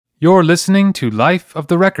You're listening to Life of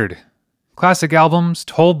the Record, classic albums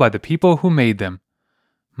told by the people who made them.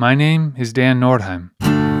 My name is Dan Nordheim.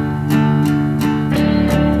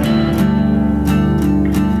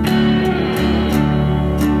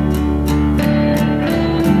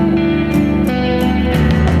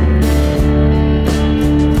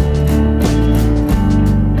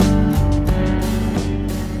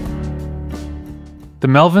 The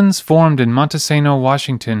Melvins formed in Montesano,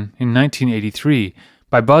 Washington in 1983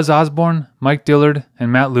 by Buzz Osborne, Mike Dillard,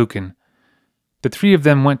 and Matt Lukin. The three of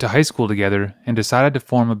them went to high school together and decided to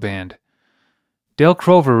form a band. Dale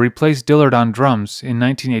Crover replaced Dillard on drums in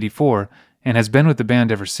 1984 and has been with the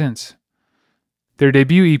band ever since. Their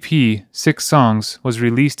debut EP, 6 Songs, was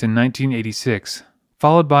released in 1986,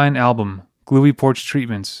 followed by an album, Gluey Porch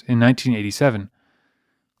Treatments, in 1987.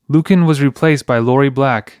 Lukin was replaced by Lori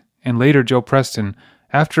Black and later Joe Preston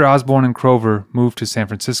after Osborne and Crover moved to San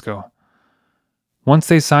Francisco. Once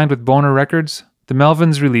they signed with Boner Records, the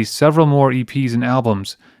Melvins released several more EPs and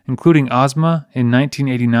albums, including Ozma in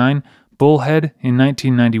 1989, Bullhead in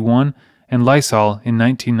 1991, and Lysol in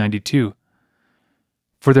 1992.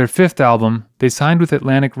 For their 5th album, they signed with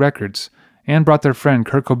Atlantic Records and brought their friend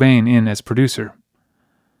Kurt Cobain in as producer.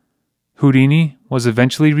 Houdini was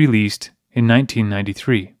eventually released in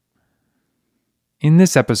 1993. In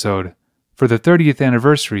this episode, for the 30th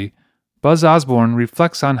anniversary, Buzz Osborne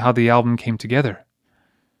reflects on how the album came together.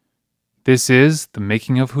 This is The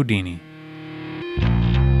Making of Houdini.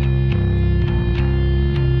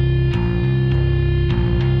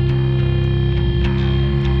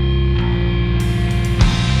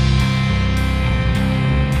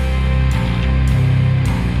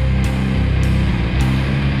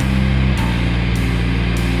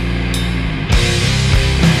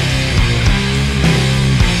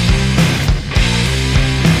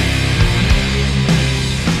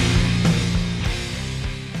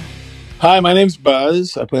 Hi, my name's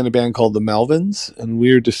Buzz. I play in a band called the Melvins, and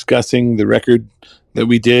we're discussing the record that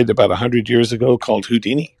we did about 100 years ago called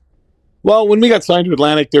Houdini. Well, when we got signed to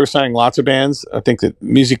Atlantic, they were signing lots of bands. I think that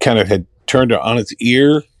music kind of had turned on its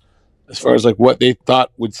ear as far as like what they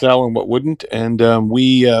thought would sell and what wouldn't, and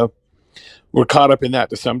we were caught up in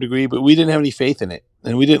that to some degree, but we didn't have any faith in it,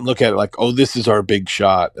 and we didn't look at it like, oh, this is our big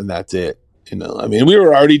shot, and that's it. You know, I mean, we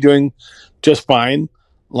were already doing just fine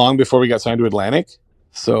long before we got signed to Atlantic.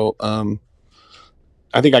 So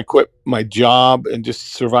I think I quit my job and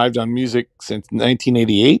just survived on music since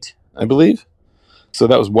 1988, I believe. So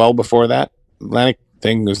that was well before that. Atlantic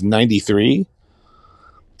thing was 93.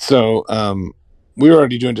 So we were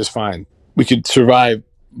already doing just fine. We could survive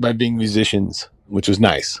by being musicians, which was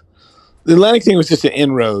nice. The Atlantic thing was just an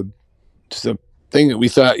inroad, just a thing that we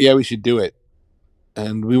thought, yeah, we should do it.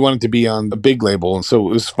 And we wanted to be on a big label. And so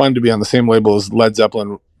it was fun to be on the same label as Led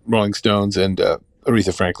Zeppelin, Rolling Stones, and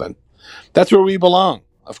Aretha Franklin. That's where we belong,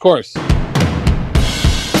 of course.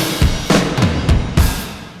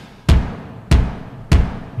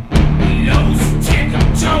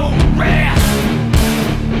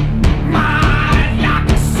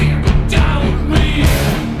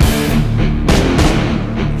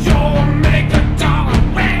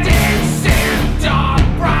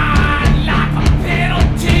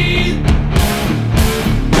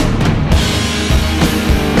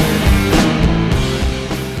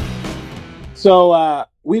 So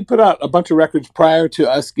we'd put out a bunch of records prior to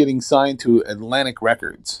us getting signed to Atlantic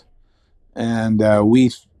Records. And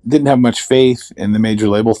we didn't have much faith in the major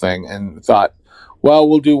label thing and thought, well,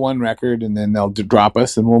 we'll do one record and then they'll drop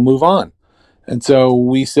us and we'll move on. And so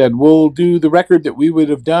we said, we'll do the record that we would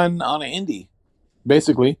have done on an indie,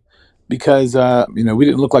 basically, because, we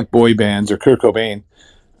didn't look like boy bands or Kurt Cobain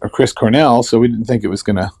or Chris Cornell, so we didn't think it was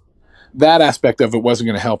going to, that aspect of it wasn't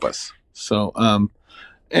going to help us. So,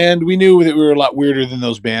 and we knew that we were a lot weirder than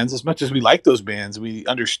those bands. As much as we liked those bands, we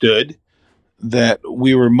understood that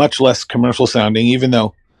we were much less commercial sounding, even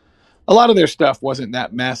though a lot of their stuff wasn't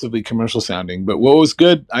that massively commercial sounding. But what was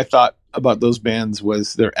good, I thought, about those bands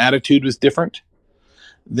was their attitude was different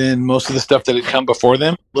than most of the stuff that had come before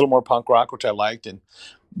them. A little more punk rock, which I liked. And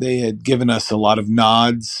they had given us a lot of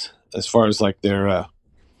nods as far as like their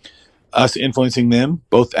us influencing them,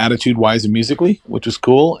 both attitude-wise and musically, which was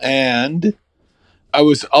cool. And I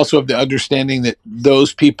was also of the understanding that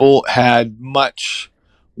those people had much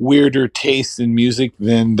weirder tastes in music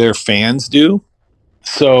than their fans do.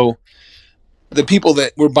 So the people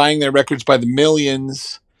that were buying their records by the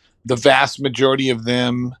millions, the vast majority of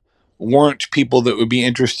them weren't people that would be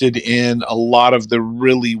interested in a lot of the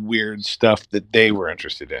really weird stuff that they were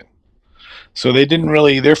interested in. So they didn't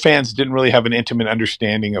really, their fans didn't really have an intimate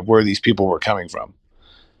understanding of where these people were coming from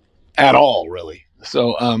at all, really.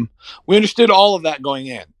 So we understood all of that going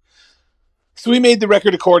in. So we made the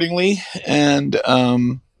record accordingly, and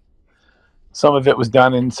some of it was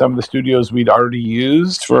done in some of the studios we'd already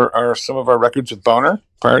used for some of our records with Boner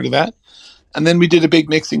prior to that. And then we did a big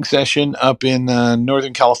mixing session up in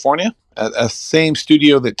Northern California at a same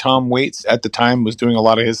studio that Tom Waits at the time was doing a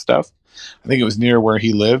lot of his stuff. I think it was near where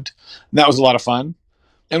he lived. And that was a lot of fun.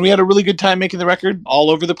 And we had a really good time making the record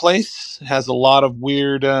all over the place. It has a lot of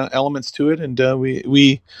weird elements to it, and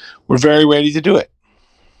we were very ready to do it.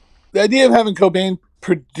 The idea of having Cobain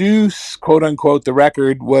produce, quote unquote, the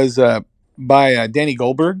record was by Danny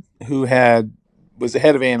Goldberg, who was the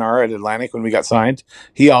head of A&R at Atlantic when we got signed.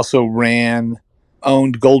 He also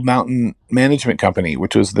owned Gold Mountain Management Company,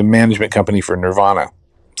 which was the management company for Nirvana.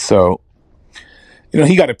 So,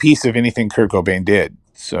 he got a piece of anything Kurt Cobain did.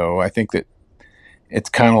 So I think that it's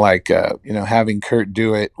kind of like, having Kurt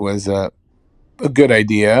do it was a good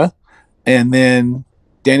idea. And then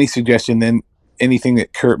Danny's suggestion, then anything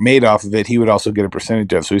that Kurt made off of it, he would also get a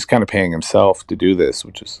percentage of. So he's kind of paying himself to do this,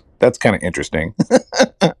 that's kind of interesting.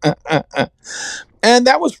 And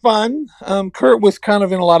that was fun. Kurt was kind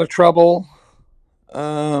of in a lot of trouble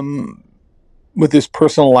with his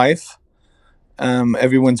personal life.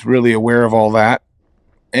 Everyone's really aware of all that.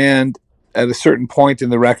 And at a certain point in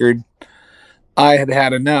the record, I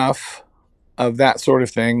had enough of that sort of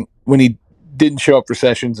thing when he didn't show up for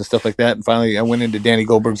sessions and stuff like that. And finally, I went into Danny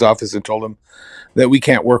Goldberg's office and told him that we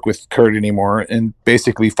can't work with Kurt anymore, and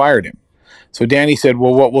basically fired him. So Danny said,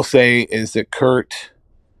 well, what we'll say is that Kurt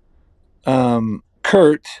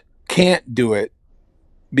can't do it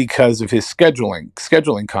because of his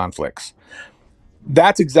scheduling conflicts.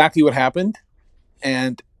 That's exactly what happened.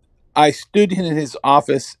 And I stood in his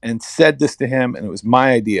office and said this to him, and it was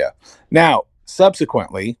my idea. Now,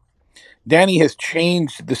 subsequently, Danny has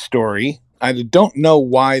changed the story. I don't know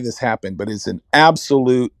why this happened, but it's an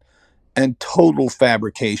absolute and total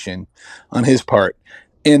fabrication on his part,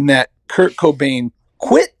 in that Kurt Cobain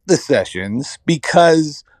quit the sessions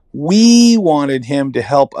because we wanted him to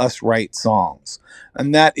help us write songs.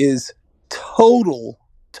 And that is total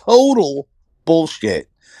bullshit.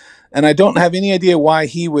 And I don't have any idea why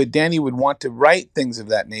Danny would want to write things of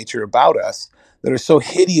that nature about us that are so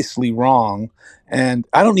hideously wrong. And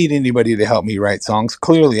I don't need anybody to help me write songs.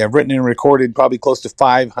 Clearly, I've written and recorded probably close to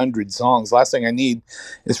 500 songs. Last thing I need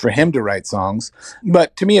is for him to write songs.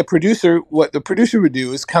 But to me, what the producer would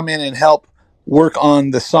do is come in and help work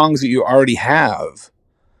on the songs that you already have.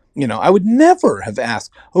 I would never have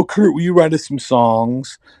asked, oh, Kurt, will you write us some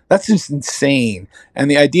songs? That's just insane.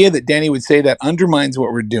 And the idea that Danny would say that undermines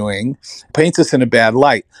what we're doing, paints us in a bad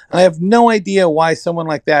light. And I have no idea why someone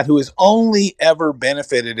like that, who has only ever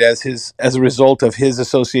benefited as a result of his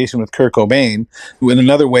association with Kurt Cobain, who in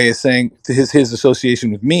another way is saying his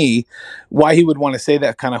association with me, why he would want to say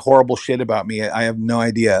that kind of horrible shit about me. I have no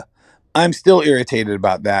idea. I'm still irritated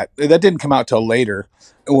about that. That didn't come out till later.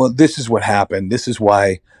 Well, this is what happened. This is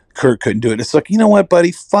why Kurt couldn't do it. It's like, you know what,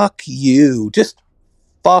 buddy? Fuck you. Just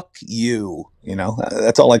fuck you.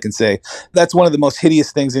 That's all I can say. That's one of the most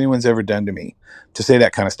hideous things anyone's ever done to me, to say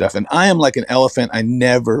that kind of stuff. And I am like an elephant. I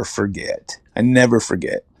never forget.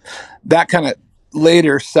 That kind of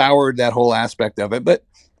later soured that whole aspect of it. But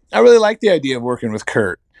I really liked the idea of working with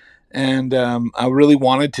Kurt. And I really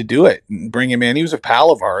wanted to do it and bring him in. He was a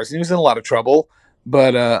pal of ours. And he was in a lot of trouble.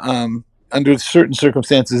 But under certain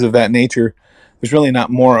circumstances of that nature, there's really not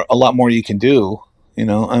a lot more you can do.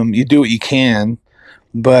 You do what you can,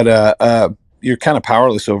 but you're kind of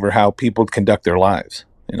powerless over how people conduct their lives.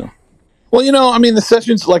 Well, the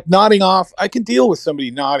sessions like nodding off, I can deal with somebody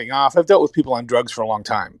nodding off. I've dealt with people on drugs for a long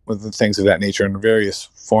time with things of that nature in various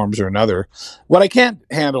forms or another. What I can't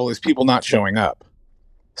handle is people not showing up.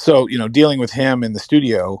 So, dealing with him in the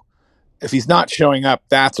studio, if he's not showing up,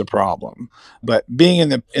 that's a problem. But being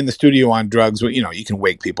in the studio on drugs, you can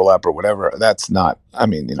wake people up or whatever. That's not,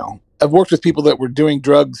 I've worked with people that were doing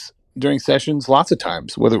drugs during sessions lots of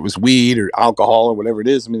times, whether it was weed or alcohol or whatever it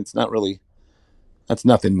is. It's not really, that's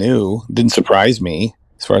nothing new. It didn't surprise me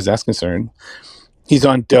as far as that's concerned. He's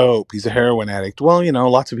on dope. He's a heroin addict. Well,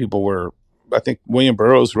 lots of people were. I think William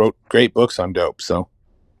Burroughs wrote great books on dope. So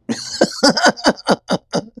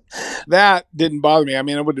that didn't bother me. I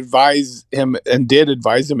would advise him and did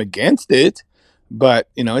advise him against it, but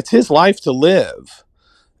it's his life to live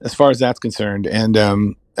as far as that's concerned. And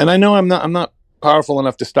I know I'm not powerful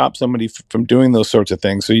enough to stop somebody from doing those sorts of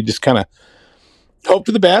things. So you just kind of hope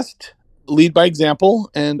for the best, lead by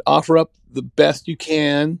example, and offer up the best you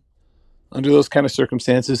can under those kind of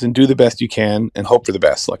circumstances, and do the best you can and hope for the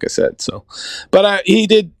best, like I said. So, but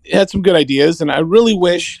he had some good ideas, and I really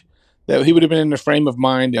wish that he would have been in the frame of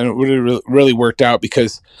mind and it would have really worked out,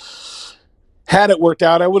 because Had it worked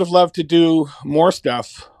out, I would have loved to do more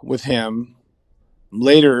stuff with him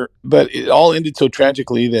later, but it all ended so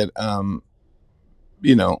tragically that,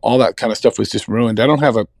 all that kind of stuff was just ruined. I don't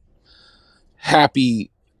have a happy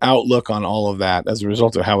outlook on all of that as a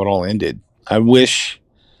result of how it all ended. I wish,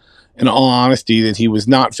 in all honesty, that he was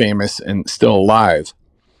not famous and still alive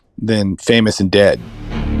than famous and dead.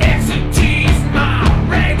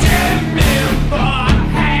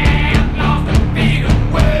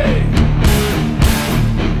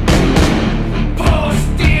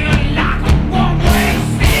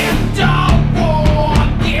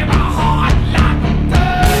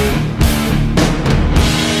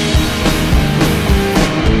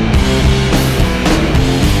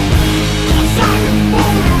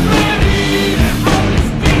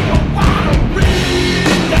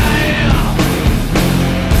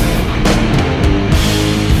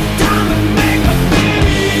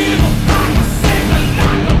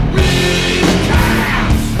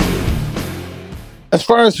 As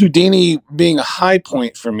far as Houdini being a high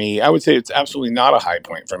point for me, I would say it's absolutely not a high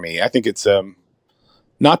point for me. I think it's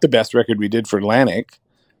not the best record we did for Atlantic,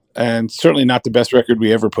 and certainly not the best record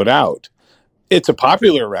we ever put out. It's a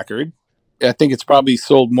popular record. I think it's probably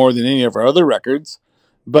sold more than any of our other records,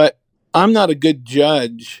 but I'm not a good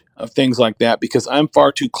judge of things like that because I'm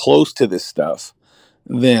far too close to this stuff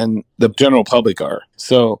than the general public are.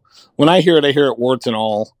 So when I hear it warts and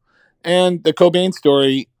all. And the Cobain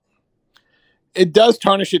story, it does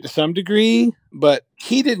tarnish it to some degree, but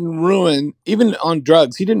he didn't ruin, even on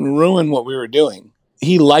drugs, he didn't ruin what we were doing.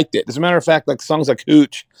 He liked it. As a matter of fact, like songs like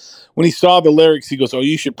Hooch, when he saw the lyrics, he goes, "Oh,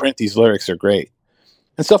 you should print these lyrics, they're great."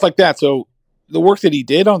 And stuff like that. So the work that he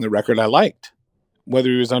did on the record, I liked.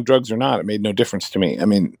 Whether he was on drugs or not, it made no difference to me. I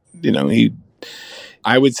mean,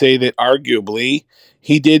 I would say that arguably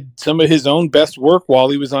he did some of his own best work while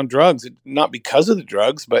he was on drugs. Not because of the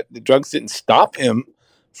drugs, but the drugs didn't stop him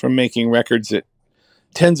from making records that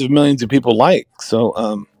tens of millions of people like. So,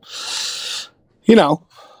 at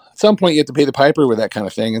some point you have to pay the piper with that kind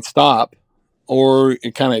of thing and stop, or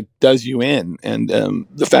it kind of does you in. And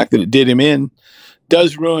the fact that it did him in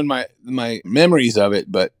does ruin my memories of it.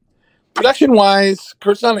 But production-wise,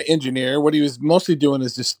 Kurt's not an engineer. What he was mostly doing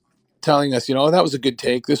is just telling us, that was a good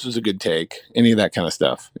take. This was a good take. Any of that kind of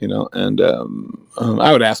stuff, And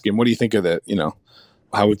I would ask him, what do you think of the,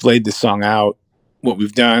 how we played this song out? What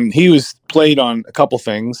we've done. He was played on a couple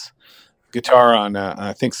things, guitar on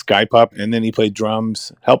I think Sky Pup, and then he played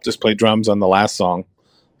drums, helped us play drums on the last song,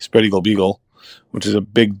 Spread Eagle Beagle, which is a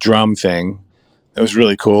big drum thing. It was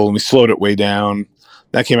really cool, and we slowed it way down.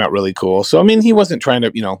 That came out really cool. So I mean, he wasn't trying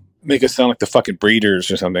to make us sound like the fucking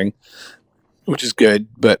Breeders or something, which is good.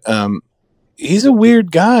 But he's a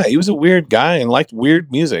weird guy. He was a weird guy and liked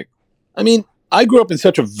weird music. I mean, I grew up in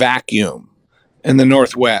such a vacuum in the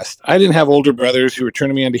Northwest. I didn't have older brothers who were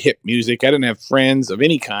turning me on to hip music. I didn't have friends of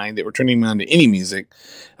any kind that were turning me on to any music.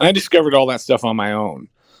 And I discovered all that stuff on my own.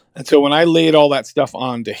 And so when I laid all that stuff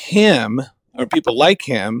on to him, or people like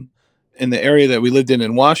him, in the area that we lived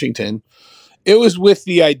in Washington, it was with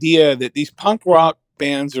the idea that these punk rock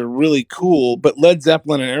bands are really cool, but Led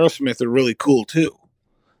Zeppelin and Aerosmith are really cool too.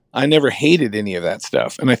 I never hated any of that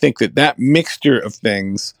stuff. And I think that mixture of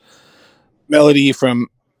things, melody from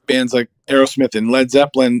bands like Aerosmith and Led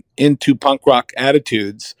Zeppelin into punk rock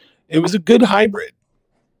attitudes, it was a good hybrid.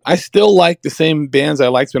 I still like the same bands I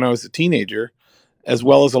liked when I was a teenager, as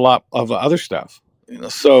well as a lot of other stuff.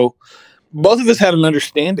 So both of us had an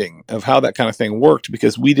understanding of how that kind of thing worked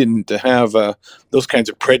because we didn't have those kinds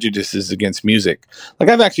of prejudices against music. Like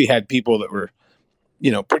I've actually had people that were,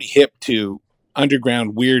 pretty hip to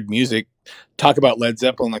underground weird music talk about Led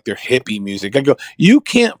Zeppelin like they're hippie music. I go, you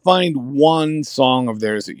can't find one song of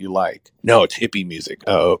theirs that you like. No, it's hippie music.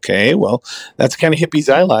 Oh, okay. Well, that's the kind of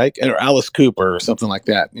hippies I like. Or Alice Cooper or something like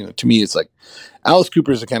that. To me, it's like Alice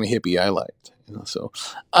Cooper is the kind of hippie I liked. So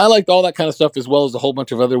I liked all that kind of stuff as well as a whole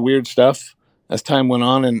bunch of other weird stuff as time went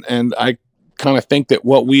on. And I kind of think that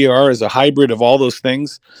what we are is a hybrid of all those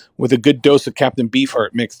things with a good dose of Captain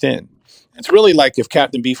Beefheart mixed in. It's really like if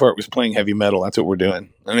Captain Beefheart was playing heavy metal. That's what we're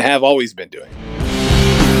doing. And we have always been doing.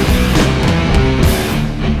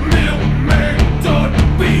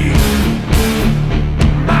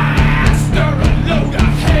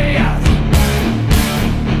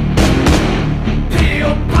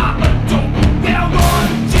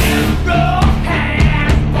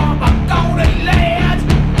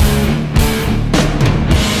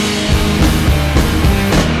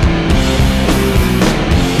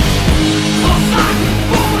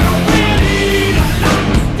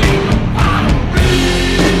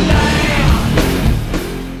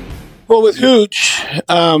 Well, with Hooch,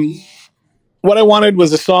 what I wanted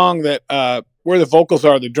was a song that where the vocals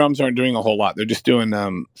are, the drums aren't doing a whole lot. They're just doing,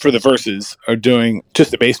 for the verses, are doing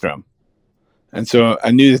just the bass drum. And so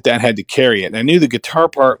I knew that had to carry it. And I knew the guitar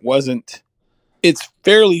part wasn't, it's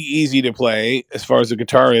fairly easy to play as far as the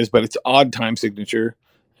guitar is, but it's odd time signature.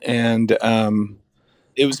 And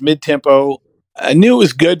it was mid-tempo. I knew it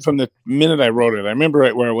was good from the minute I wrote it. I remember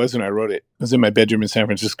right where I was when I wrote it. I was in my bedroom in San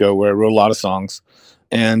Francisco where I wrote a lot of songs.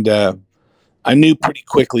 And I knew pretty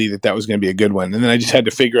quickly that was going to be a good one. And then I just had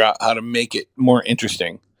to figure out how to make it more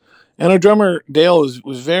interesting. And our drummer, Dale,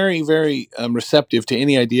 was very, very receptive to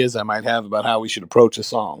any ideas I might have about how we should approach a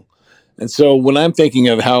song. And so when I'm thinking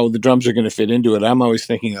of how the drums are going to fit into it, I'm always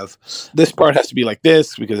thinking of this part has to be like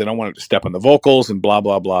this because I don't want it to step on the vocals and blah,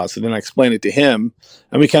 blah, blah. So then I explain it to him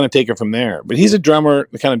and we kind of take it from there. But he's a drummer,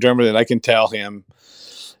 the kind of drummer that I can tell him,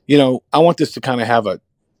 you know, I want this to kind of have a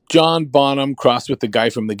John Bonham crossed with the guy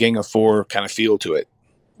from the Gang of Four kind of feel to it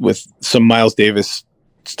with some Miles Davis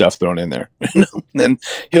stuff thrown in there. Then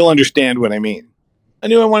he'll understand what I mean. I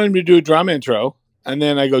knew I wanted him to do a drum intro and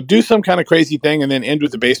then I go do some kind of crazy thing and then end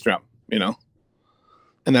with the bass drum, you know?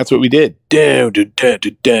 And that's what we did. Bass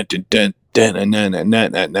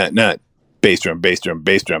drum, bass drum,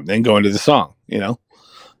 bass drum. Then go into the song, you know?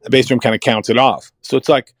 The bass drum kind of counts it off. So it's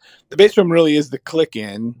like the bass drum really is the click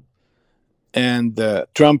in. And the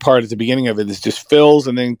drum part at the beginning of it is just fills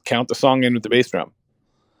and then count the song in with the bass drum.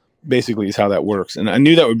 Basically is how that works. And I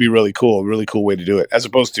knew that would be really cool, a really cool way to do it, as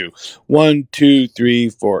opposed to 1, 2, 3,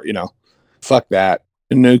 4, you know, fuck that.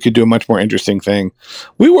 And we could do a much more interesting thing.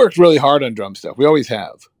 We worked really hard on drum stuff. We always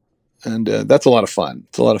have. And that's a lot of fun.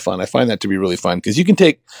 It's a lot of fun. I find that to be really fun because you can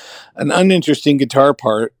take an uninteresting guitar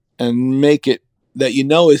part and make it that you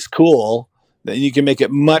know is cool. Then you can make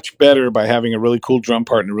it much better by having a really cool drum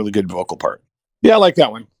part and a really good vocal part. Yeah, I like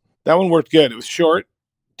that one. That one worked good. It was short,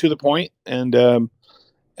 to the point, and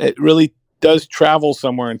it really does travel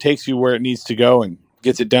somewhere and takes you where it needs to go and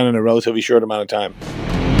gets it done in a relatively short amount of time.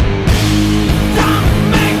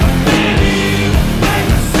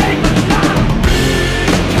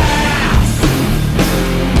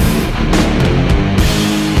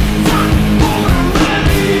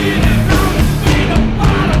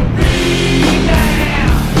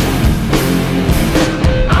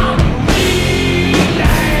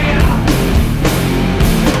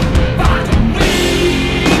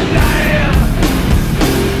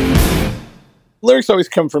 Lyrics always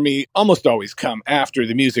come for me, almost always come after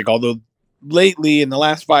the music, although lately in the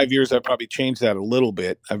last 5 years, I've probably changed that a little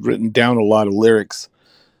bit. I've written down a lot of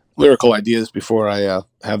lyrical ideas before I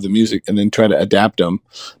have the music and then try to adapt them.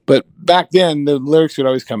 But back then, the lyrics would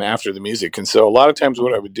always come after the music. And so a lot of times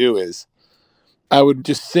what I would do is I would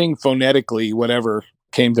just sing phonetically whatever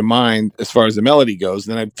came to mind as far as the melody goes,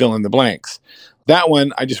 and then I'd fill in the blanks. That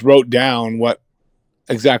one, I just wrote down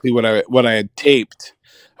exactly what I had taped.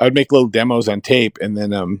 I would make little demos on tape and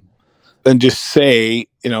then just say,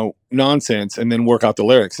 you know, nonsense and then work out the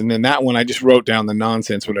lyrics. And then that one, I just wrote down the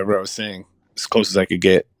nonsense, whatever I was saying, as close as I could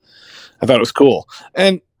get. I thought it was cool.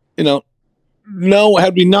 And, you know, no,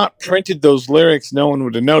 had we not printed those lyrics, no one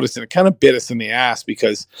would have noticed. And it kind of bit us in the ass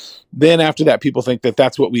because then after that, people think that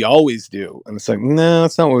that's what we always do. And it's like, no,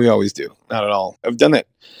 that's not what we always do. Not at all. I've done that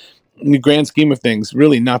in the grand scheme of things,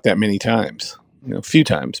 really not that many times, you know, a few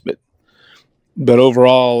times, but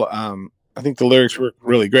overall, I think the lyrics were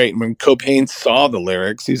really great. And when Cobain saw the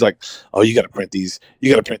lyrics, he's like, "Oh, you got to print these. You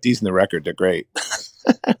got to print these in the record. They're great."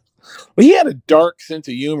 Well, he had a dark sense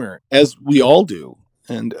of humor, as we all do,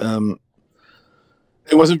 and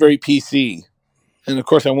it wasn't very PC. And of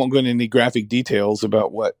course, I won't go into any graphic details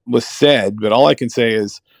about what was said, but all I can say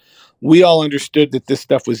is we all understood that this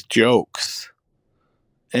stuff was jokes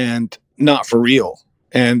and not for real.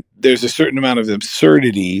 And there's a certain amount of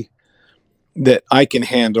absurdity that I can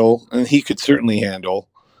handle and he could certainly handle,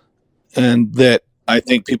 and that I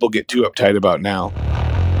think people get too uptight about now.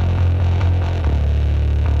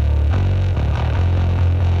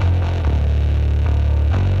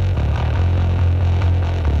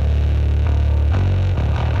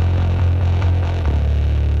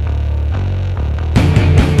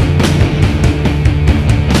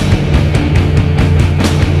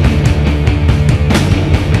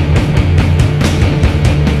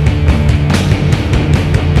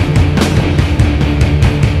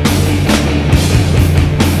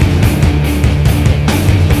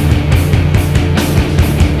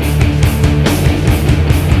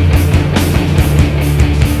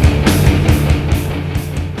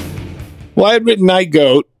 Well, I had written Night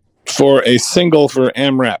Goat for a single for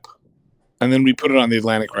AMREP, and then we put it on the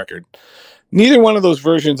Atlantic record. Neither one of those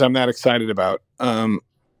versions I'm that excited about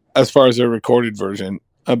as far as a recorded version.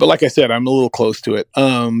 But like I said, I'm a little close to it.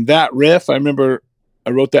 That riff, I remember I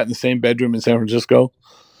wrote that in the same bedroom in San Francisco.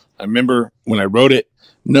 I remember when I wrote it,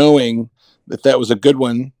 knowing that that was a good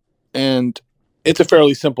one. And it's a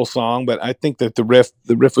fairly simple song, but I think that the riff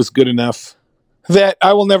was good enough that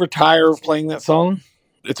I will never tire of playing that song.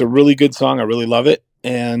 It's a really good song. I really love it.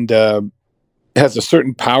 And it has a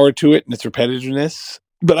certain power to it and its repetitiveness.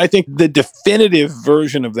 But I think the definitive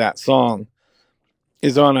version of that song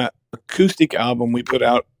is on an acoustic album we put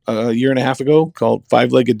out a year and a half ago called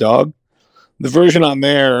Five-Legged Dog. The version on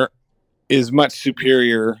there is much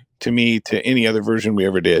superior to me to any other version we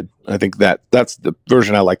ever did. I think that's the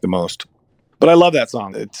version I like the most. But I love that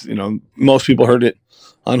song. It's, you know, most people heard it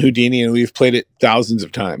on Houdini, and we've played it thousands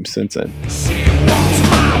of times since then. She walks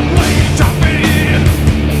my way to bed,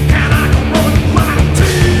 and I can run my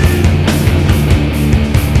teeth.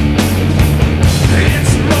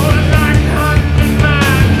 It's more like 100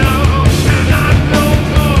 miles, and I know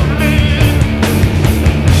of me.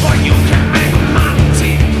 Or you can make my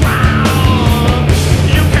teeth ground.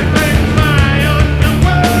 You can make my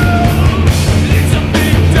underworld. It's a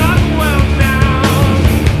big dark world now.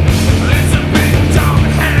 It's a big dark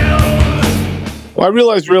hell. Well, I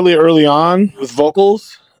realized really early on with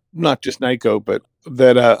vocals, not just Nightgoat, but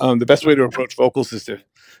that the best way to approach vocals is to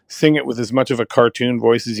sing it with as much of a cartoon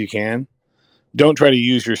voice as you can. Don't try to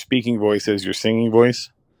use your speaking voice as your singing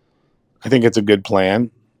voice. I think it's a good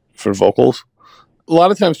plan for vocals. A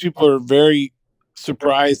lot of times people are very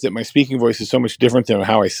surprised that my speaking voice is so much different than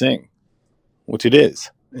how I sing, which it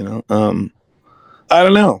is, you know. I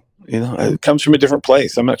don't know, you know, it comes from a different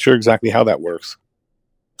place. I'm not sure exactly how that works.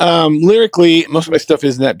 Lyrically, most of my stuff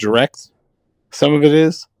isn't that direct. Some of it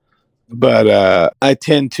is, but I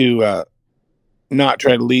tend to not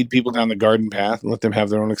try to lead people down the garden path and let them have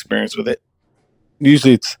their own experience with it.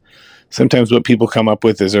 Usually it's sometimes what people come up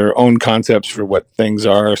with is their own concepts for what things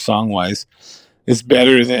are song-wise is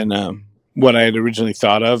better than what I had originally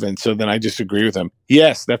thought of. And so then I just agree with them.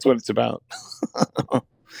 Yes, that's what it's about.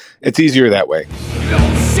 It's easier that way.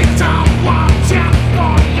 Don't sit down, watch out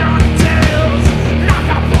for your tails. Like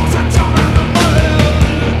a positive in the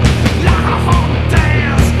world. Like a home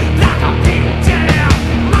dance, like a big jam.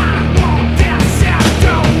 Mine won't dance after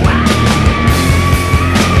a while.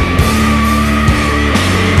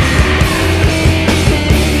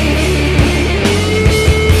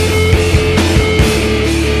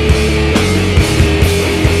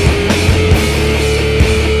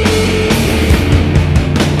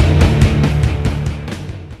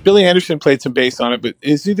 Billy Anderson played some bass on it, but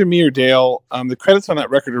it's either me or Dale. The credits on that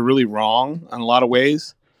record are really wrong on a lot of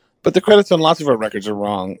ways, but the credits on lots of our records are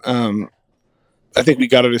wrong. I think we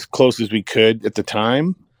got it as close as we could at the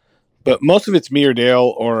time, but most of it's me or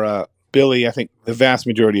Dale or Billy. I think the vast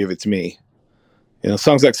majority of it's me. You know,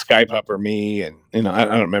 songs like Sky Pup are me, and you know, I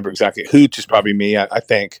don't remember exactly. Hooch is probably me. I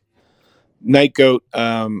think Nightgoat.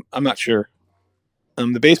 I'm not sure.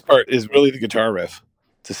 The bass part is really the guitar riff.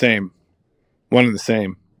 It's the same, one and the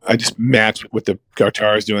same. I just match what the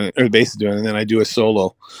guitar is doing or the bass is doing, and then I do a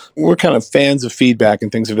solo. We're kind of fans of feedback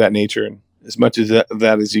and things of that nature, and as much as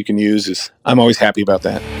that as you can use, I'm always happy about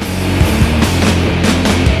that.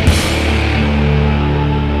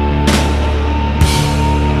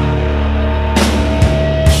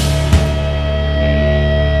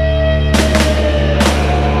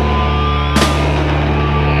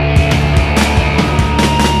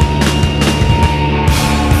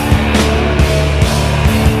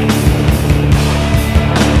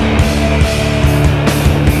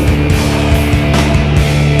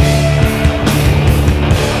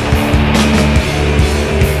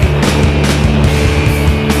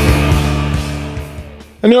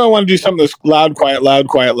 I knew I wanted to do something that's loud, quiet, loud,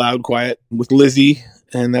 quiet, loud, quiet with Lizzie,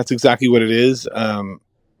 and that's exactly what it is. I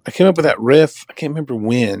came up with that riff. I can't remember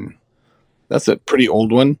when. That's a pretty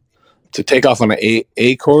old one to take off on an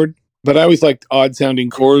A chord, but I always liked odd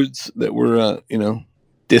sounding chords that were, you know,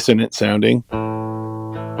 dissonant sounding.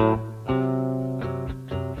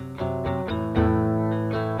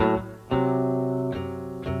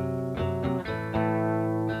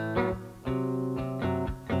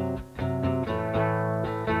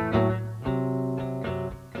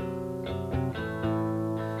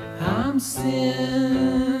 I'm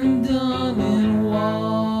sitting down in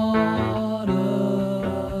water.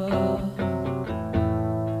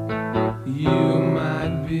 You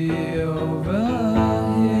might be over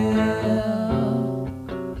here.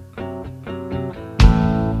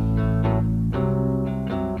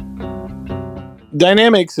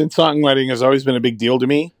 Dynamics in songwriting has always been a big deal to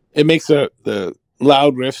me. It makes the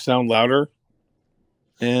loud riff sound louder,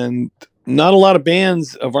 and not a lot of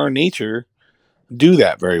bands of our nature do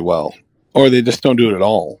that very well, or they just don't do it at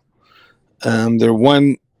all. They're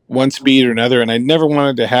one one speed or another, and I never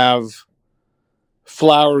wanted to have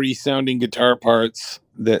flowery sounding guitar parts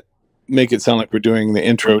that make it sound like we're doing the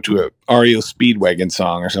intro to a REO Speedwagon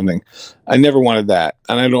song or something. I never wanted that,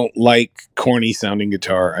 and I don't like corny sounding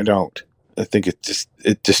guitar. I don't. I think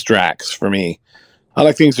it distracts for me. I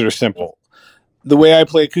like things that are simple. The way I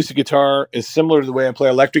play acoustic guitar is similar to the way I play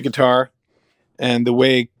electric guitar, and the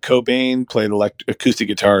way Cobain played acoustic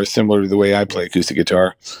guitar is similar to the way I play acoustic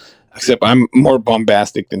guitar, except I'm more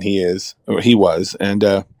bombastic than he is, or he was.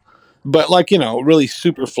 And but like, you know, really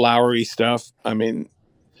super flowery stuff, I mean,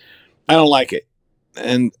 I don't like it,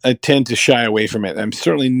 and I tend to shy away from it. I'm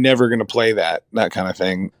certainly never going to play that kind of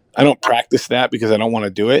thing. I don't practice that because I don't want to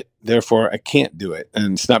do it. Therefore, I can't do it.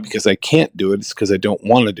 And it's not because I can't do it. It's because I don't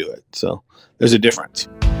want to do it. So there's a difference.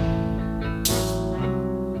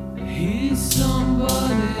 He's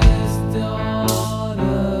somebody's daughter.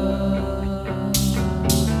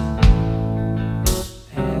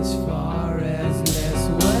 As far as less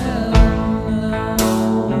well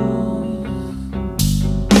known.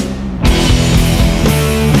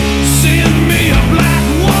 Send me a black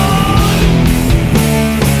one,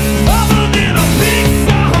 other than a big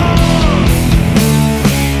song,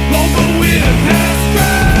 over with that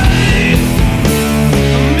straight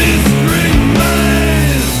mystery man.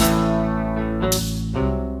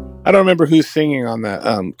 I don't remember who's singing on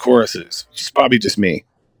the choruses. It's probably just me.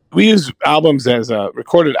 We use albums as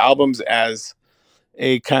recorded albums as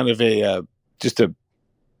a kind of a just a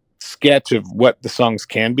sketch of what the songs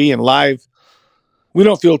can be. And live, we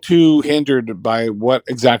don't feel too hindered by what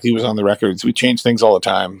exactly was on the records. We change things all the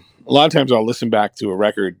time. A lot of times I'll listen back to a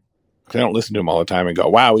record, because I don't listen to them all the time, and go,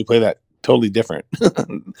 wow, we play that totally different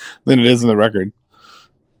than it is in the record.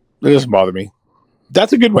 It doesn't bother me.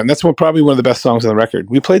 That's a good one. That's probably one of the best songs on the record.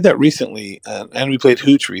 We played that recently, and we played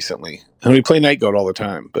Hooch recently. And we play Night Goat all the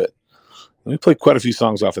time, but we played quite a few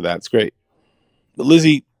songs off of that. It's great. But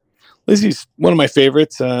Lizzie's one of my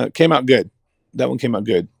favorites. Came out good. That one came out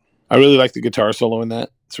good. I really like the guitar solo in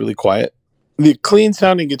that. It's really quiet. The clean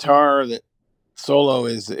sounding guitar that solo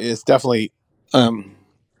is definitely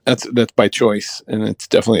that's by choice, and it's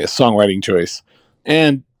definitely a songwriting choice.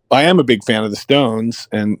 And I am a big fan of the Stones,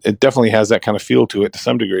 and it definitely has that kind of feel to it to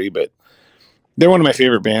some degree, but they're one of my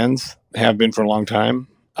favorite bands, have been for a long time.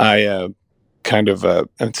 I am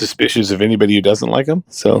suspicious of anybody who doesn't like them,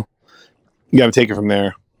 so you got to take it from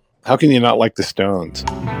there. How can you not like the Stones?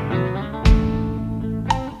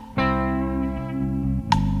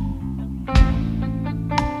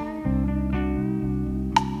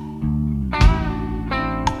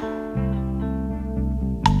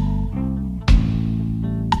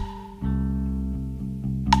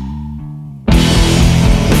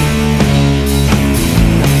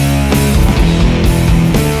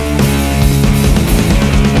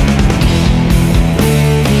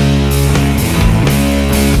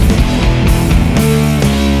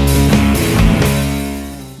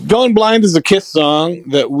 Going Blind is a Kiss song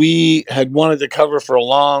that we had wanted to cover for a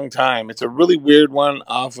long time. It's a really weird one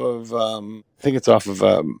off of, I think it's off of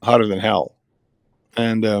Hotter Than Hell.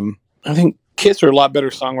 And I think Kiss are a lot better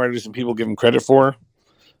songwriters than people give them credit for.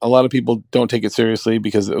 A lot of people don't take it seriously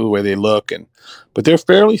because of the way they look, but they're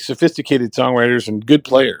fairly sophisticated songwriters and good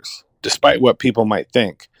players, despite what people might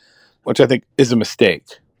think, which I think is a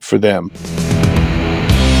mistake for them.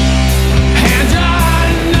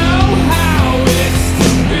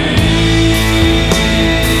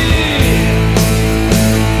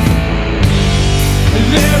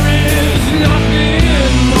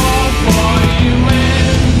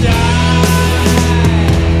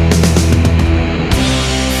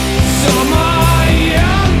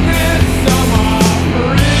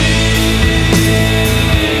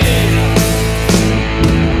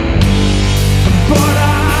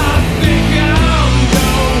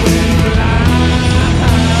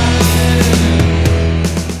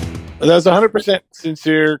 That's a 100%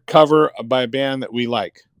 sincere cover by a band that we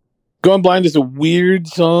like. Going Blind is a weird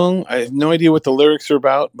song. I have no idea what the lyrics are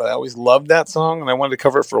about, but I always loved that song, and I wanted to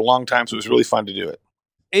cover it for a long time, so it was really fun to do it.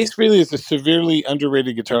 Ace Frehley is a severely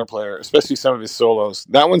underrated guitar player, especially some of his solos.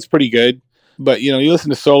 That one's pretty good, but you listen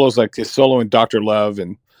to solos like his solo in Dr. Love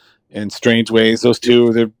and Strange Ways. Those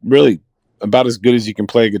two, they're really about as good as you can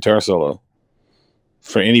play a guitar solo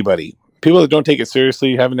for anybody. People that don't take it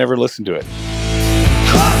seriously haven't ever listened to it.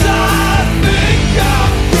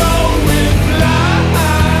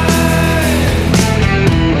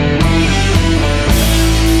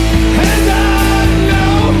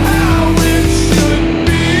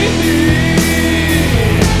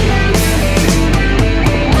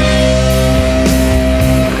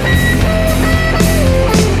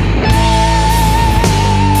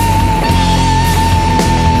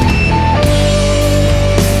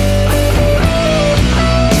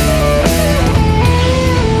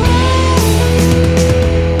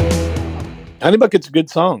 Honey Bucket's a good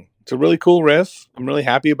song. It's a really cool riff. I'm really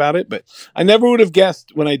happy about it, but I never would have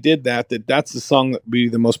guessed when I did that that's the song that would be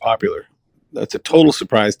the most popular. That's a total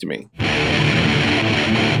surprise to me.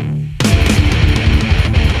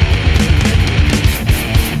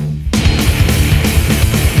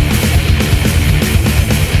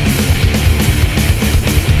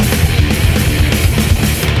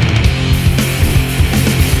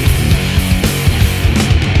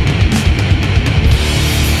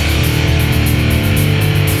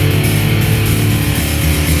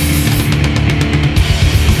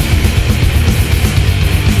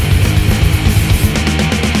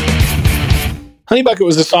 Honey Bucket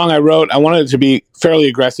was a song I wrote. I wanted it to be fairly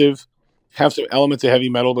aggressive, have some elements of heavy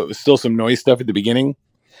metal, but with still some noise stuff at the beginning,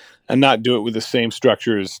 and not do it with the same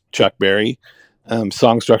structure as Chuck Berry,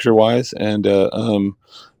 song structure-wise. And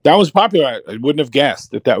that was popular. I wouldn't have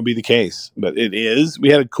guessed that would be the case, but it is. We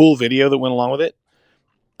had a cool video that went along with it.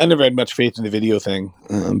 I never had much faith in the video thing,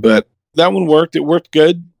 but that one worked. It worked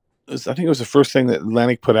good. I think it was the first thing that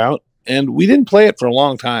Atlantic put out, and we didn't play it for a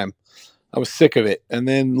long time. I was sick of it. And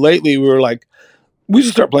then lately we were like, we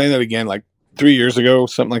should start playing that again, like 3 years ago,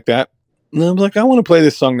 something like that. And I'm like, I want to play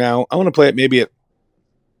this song now. I want to play it maybe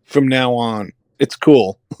from now on. It's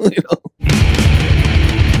cool. You know?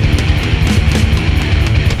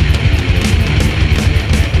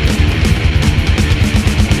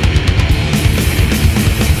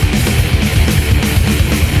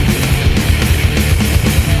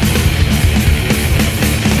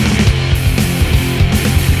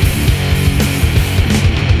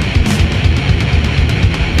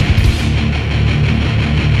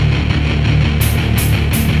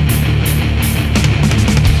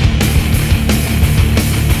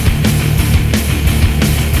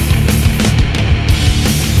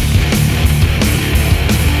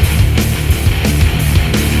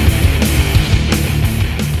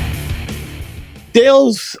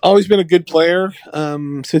 Dale's always been a good player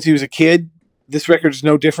since he was a kid. This record is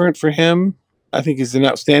no different for him. I think he's an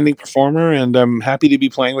outstanding performer, and I'm happy to be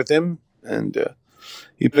playing with him. And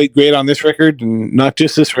he played great on this record, and not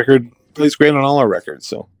just this record. Plays great on all our records,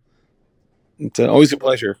 so it's always a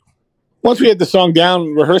pleasure. Once we had the song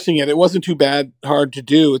down, rehearsing it, it wasn't too hard to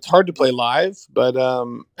do. It's hard to play live, but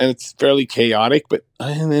and it's fairly chaotic. But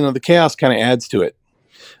the chaos kind of adds to it.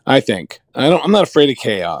 I think. I'm not afraid of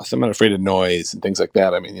chaos. I'm not afraid of noise and things like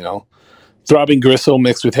that. I mean, throbbing gristle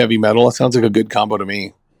mixed with heavy metal. It sounds like a good combo to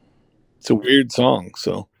me. It's a weird song,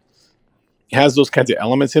 so it has those kinds of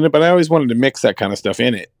elements in it, but I always wanted to mix that kind of stuff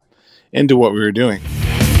into what we were doing.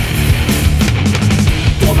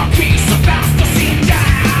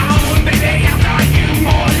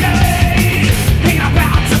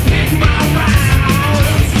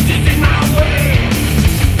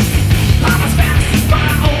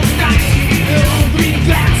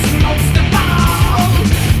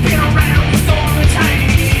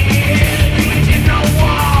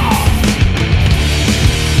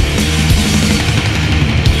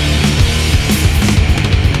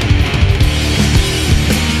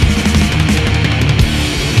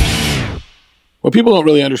 What people don't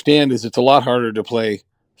really understand is it's a lot harder to play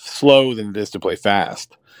slow than it is to play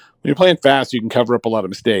fast. When you're playing fast, you can cover up a lot of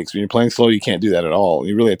mistakes. When you're playing slow, you can't do that at all.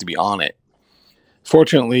 You really have to be on it.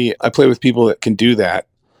 Fortunately, I play with people that can do that.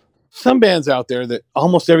 Some bands out there that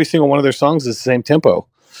almost every single one of their songs is the same tempo.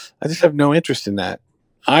 I just have no interest in that.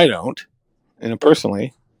 I don't,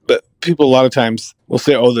 personally. But people a lot of times will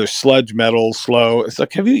say, oh, they're sludge metal, slow. It's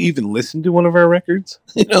like, have you even listened to one of our records?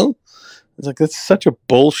 It's like, that's such a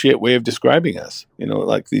bullshit way of describing us.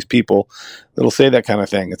 Like these people that'll say that kind of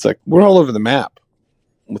thing. It's like, we're all over the map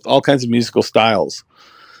with all kinds of musical styles.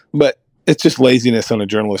 But it's just laziness on a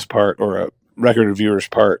journalist's part or a record reviewer's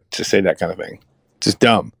part to say that kind of thing. It's just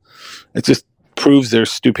dumb. It just proves their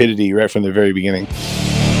stupidity right from the very beginning.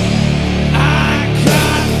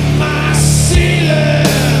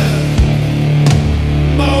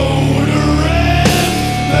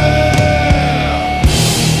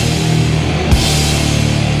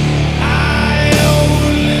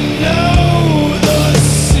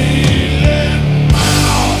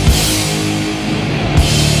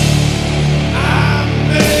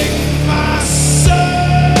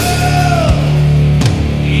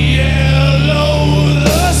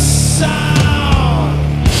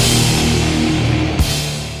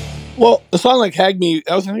 Well, a song like Hag Me,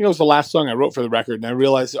 I think it was the last song I wrote for the record, and I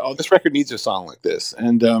realized, this record needs a song like this.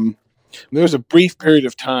 And there was a brief period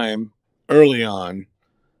of time early on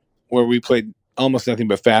where we played almost nothing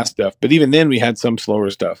but fast stuff. But even then, we had some slower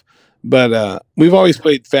stuff. But we've always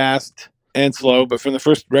played fast and slow. But from the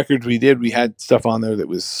first records we did, we had stuff on there that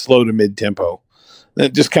was slow to mid-tempo.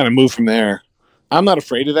 That just kind of moved from there. I'm not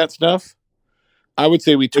afraid of that stuff. I would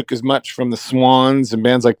say we took as much from the Swans and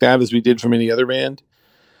bands like that as we did from any other band.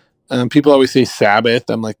 People always say Sabbath.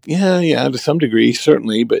 I'm like, yeah, to some degree,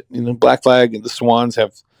 certainly. But, Black Flag and the Swans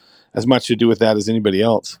have as much to do with that as anybody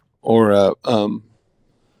else. Or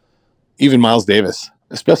even Miles Davis.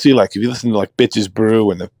 Especially like if you listen to like Bitches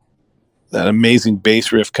Brew and that amazing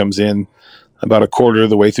bass riff comes in about a quarter of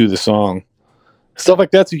the way through the song. Stuff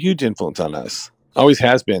like that's a huge influence on us. Always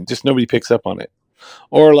has been. Just nobody picks up on it.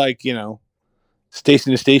 Or like,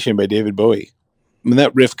 Station to Station by David Bowie. When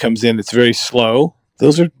that riff comes in, it's very slow.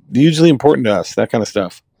 Those are hugely important to us, that kind of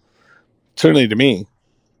stuff. Certainly to me.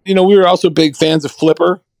 We were also big fans of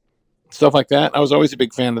Flipper, stuff like that. I was always a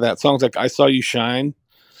big fan of that. Songs like I Saw You Shine.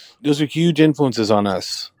 Those are huge influences on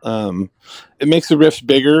us. It makes the riffs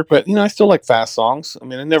bigger, but, I still like fast songs. I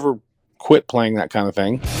mean, I never quit playing that kind of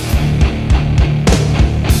thing.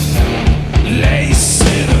 Lace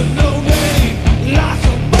in a no name, like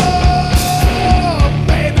a bomb,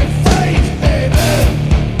 baby, faith, baby,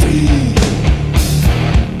 deep.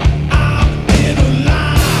 I'm in a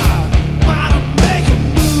line, might make a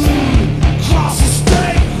move, cross the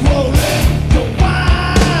state, rolling the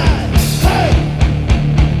wine. Hey,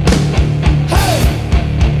 hey,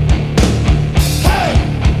 hey,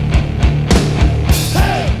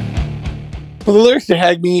 hey. Well, the lyrics to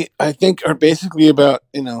Hag Me, I think, are basically about,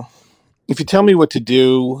 if you tell me what to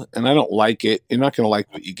do and I don't like it, you're not going to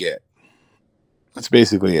like what you get. That's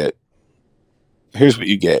basically it. Here's what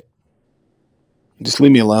you get. Just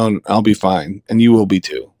leave me alone. I'll be fine. And you will be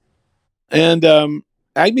too. And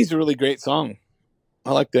Agne's a really great song.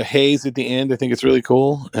 I like the haze at the end. I think it's really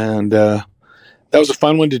cool. And that was a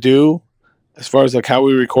fun one to do. As far as like how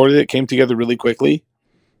we recorded it, came together really quickly.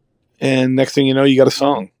 And next thing you know, you got a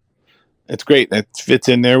song. It's great. That fits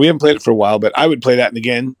in there. We haven't played it for a while, but I would play that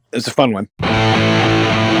again. It's a fun one.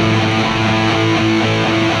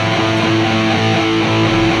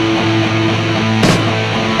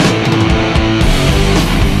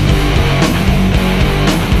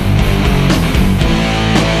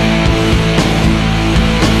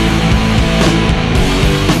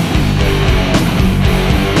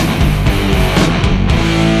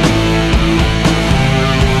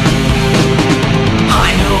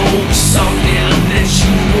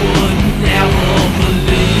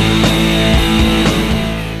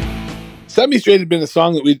 Set Me Straight had been a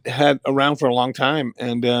song that we had around for a long time.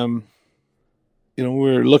 And, we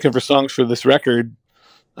were looking for songs for this record.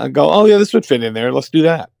 I go, oh, yeah, this would fit in there. Let's do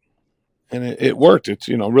that. And it worked. It's,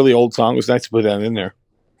 a really old song. It was nice to put that in there.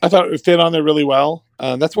 I thought it would fit on there really well.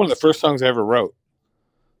 That's one of the first songs I ever wrote.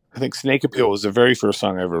 I think Snake Appeal was the very first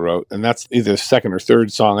song I ever wrote. And that's either the second or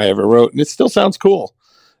third song I ever wrote. And it still sounds cool.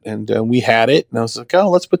 And we had it. And I was like, oh,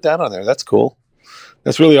 let's put that on there. That's cool.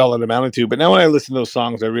 That's really all it amounted to. But now when I listen to those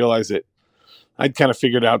songs, I realize that I'd kind of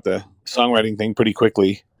figured out the songwriting thing pretty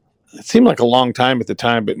quickly. It seemed like a long time at the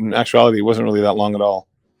time, but in actuality, it wasn't really that long at all.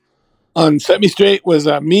 On Set Me Straight was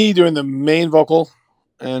me doing the main vocal,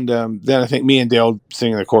 and then I think me and Dale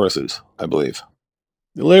singing the choruses, I believe.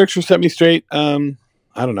 The lyrics for Set Me Straight, I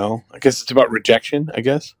don't know. I guess it's about rejection, I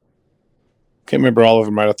guess. Can't remember all of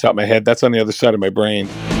them right off the top of my head. That's on the other side of my brain.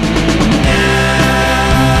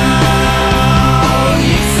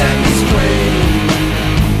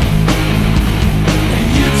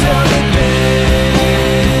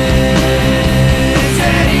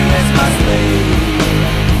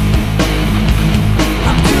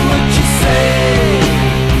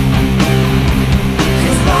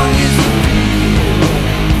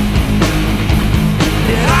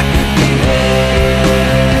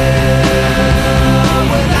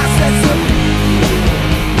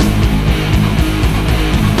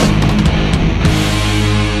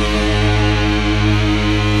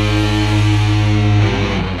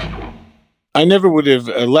 I never would have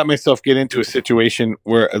let myself get into a situation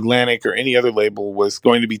where Atlantic or any other label was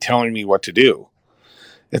going to be telling me what to do.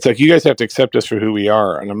 It's like, you guys have to accept us for who we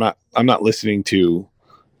are. And I'm not listening to,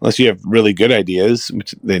 unless you have really good ideas,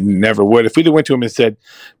 which they never would. If we'd have went to them and said,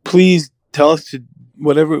 please tell us to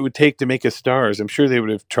whatever it would take to make us stars, I'm sure they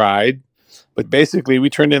would have tried. But basically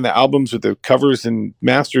we turned in the albums with the covers and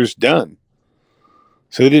masters done.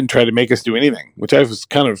 So they didn't try to make us do anything, which I was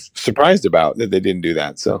kind of surprised about that they didn't do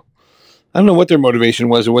that. So I don't know what their motivation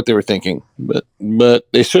was or what they were thinking, but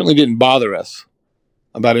they certainly didn't bother us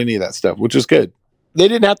about any of that stuff, which is good. They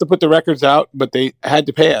didn't have to put the records out, but they had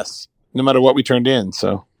to pay us no matter what we turned in.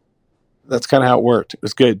 So that's kind of how it worked. It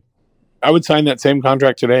was good. I would sign that same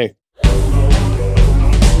contract today.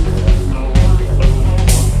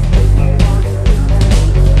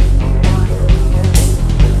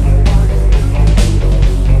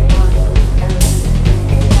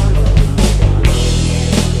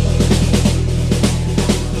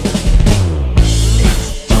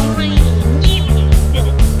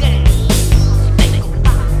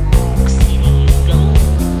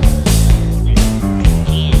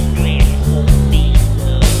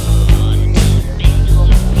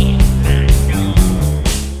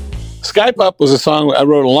 Sky Pup was a song I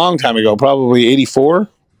wrote a long time ago, probably 84.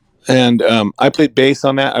 And I played bass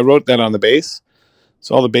on that. I wrote that on the bass.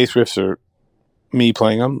 So all the bass riffs are me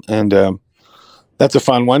playing them. And that's a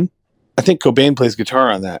fun one. I think Cobain plays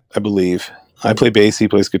guitar on that, I believe. I play bass, he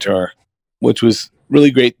plays guitar, which was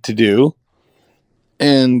really great to do.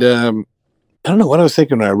 And I don't know what I was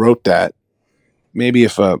thinking when I wrote that. Maybe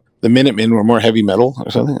if the Minutemen were more heavy metal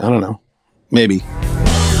or something. I don't know. Maybe.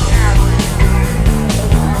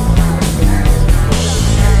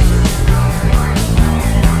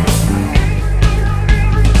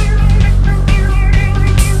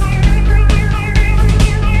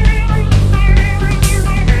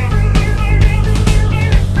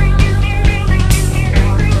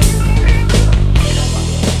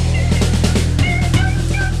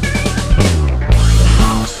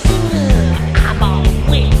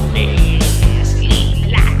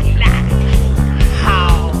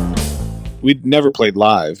 We'd never played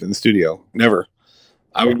live in the studio. Never.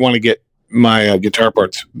 I would want to get my guitar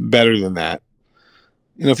parts better than that.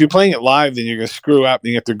 You know, if you're playing it live, then you're going to screw up and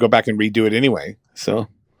you have to go back and redo it anyway. So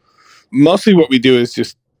mostly what we do is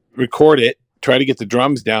just record it, try to get the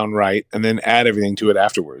drums down right, and then add everything to it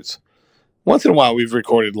afterwards. Once in a while, we've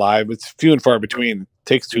recorded live. It's few and far between. It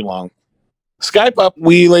takes too long. Sky Pup,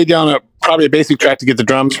 we laid down probably a basic track to get the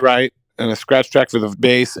drums right and a scratch track for the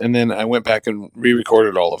bass, and then I went back and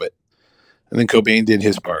re-recorded all of it. And then Cobain did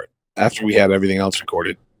his part after we had everything else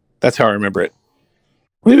recorded. That's how I remember it.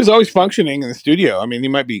 He was always functioning in the studio. I mean, he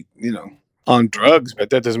might be, you know, on drugs, but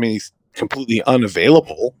that doesn't mean he's completely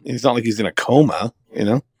unavailable. It's not like he's in a coma, you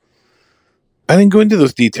know. I didn't go into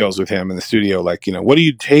those details with him in the studio. Like, you know, what are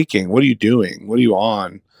you taking? What are you doing? What are you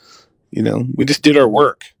on? You know, we just did our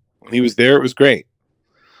work. When he was there, it was great.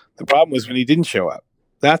 The problem was when he didn't show up.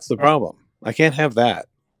 That's the problem. I can't have that.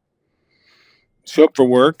 Show up for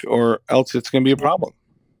work or else it's going to be a problem.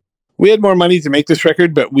 We had more money to make this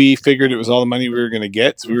record, but we figured it was all the money we were going to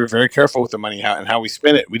get. So we were very careful with the money and how we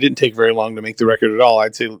spent it. We didn't take very long to make the record at all.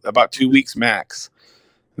 I'd say about 2 weeks max.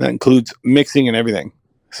 And that includes mixing and everything.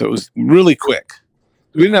 So it was really quick.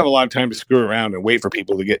 We didn't have a lot of time to screw around and wait for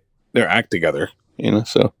people to get their act together, you know,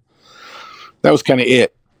 so that was kind of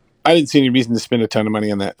it. I didn't see any reason to spend a ton of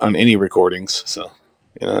money on that, on any recordings. So,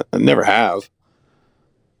 you know, I never have.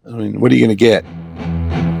 I mean, what are you going to get?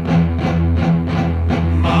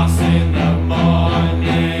 Moss in the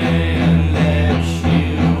morning lets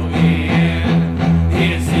you in.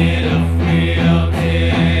 Is it a real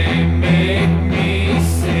day? Make me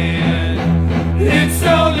sin. It's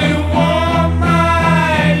only warm,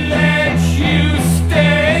 I let you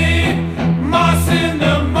stay. Moss in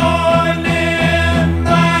the morning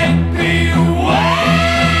might be wet.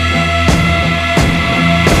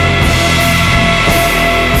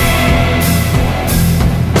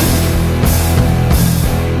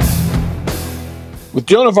 With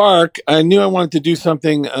Joan of Arc, I knew I wanted to do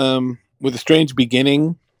something with a strange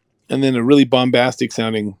beginning and then a really bombastic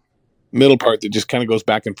sounding middle part that just kind of goes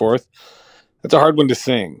back and forth. That's a hard one to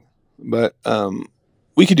sing, but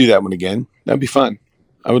we could do that one again. That'd be fun.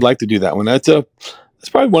 I would like to do that one. That's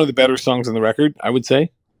probably one of the better songs on the record, I would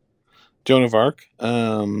say. Joan of Arc.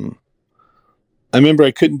 I remember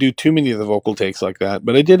I couldn't do too many of the vocal takes like that,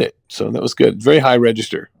 but I did it, so that was good. Very high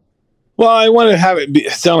register. Well, I want to have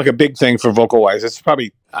it sound like a big thing for vocal-wise. It's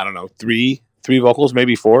probably, I don't know, three vocals,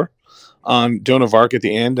 maybe 4 on Joan of Arc at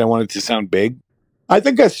the end. I want it to sound big. I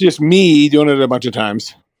think that's just me doing it a bunch of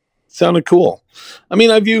times. It sounded cool. I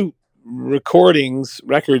mean, I view records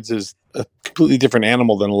as a completely different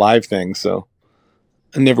animal than a live thing, so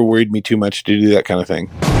it never worried me too much to do that kind of thing.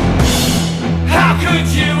 How could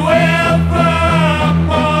you ever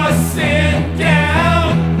more sit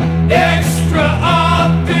down? Extra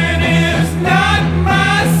often is not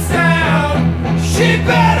my sound. She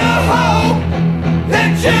better hope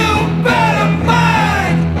that you better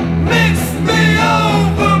mind. Mix me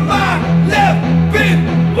over my left bit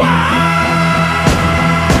wide.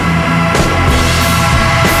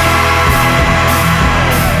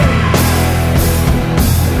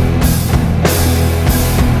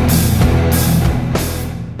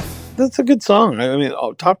 That's a good song. I mean,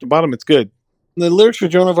 top to bottom, it's good. The lyrics for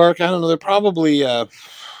Joan of Arc, I don't know. They're probably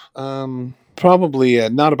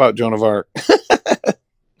not about Joan of Arc.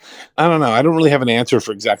 I don't know. I don't really have an answer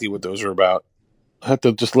for exactly what those are about. I have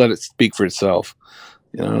to just let it speak for itself.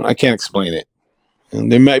 You know, I can't explain it.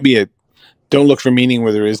 And there might be a "don't look for meaning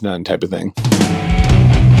where there is none" type of thing.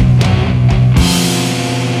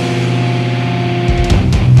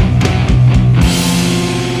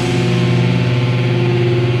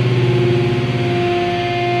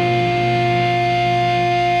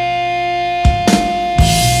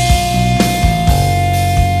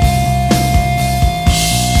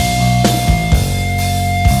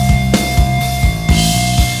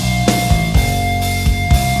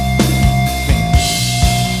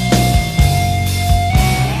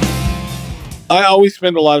 I always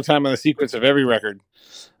spend a lot of time on the sequence of every record.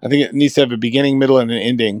 I think it needs to have a beginning, middle, and an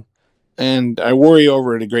ending. And I worry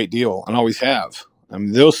over it a great deal, and always have. I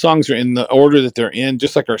mean, those songs are in the order that they're in,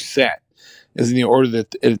 just like our set is in the order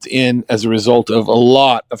that it's in as a result of a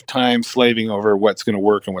lot of time slaving over what's going to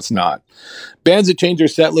work and what's not. Bands that change their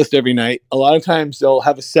set list every night, a lot of times they'll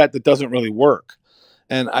have a set that doesn't really work.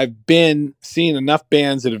 And I've been seeing enough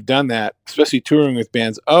bands that have done that, especially touring with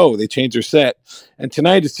bands. Oh, they changed their set, and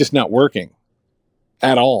tonight it's just not working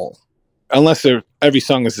at all. Unless every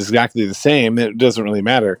song is exactly the same, it doesn't really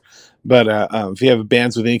matter. But if you have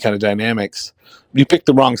bands with any kind of dynamics, you pick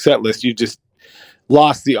the wrong set list, you just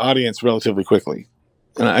lost the audience relatively quickly.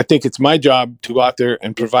 And I think it's my job to go out there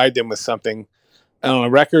and provide them with something on a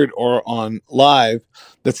record or on live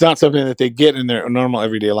that's not something that they get in their normal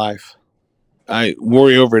everyday life. I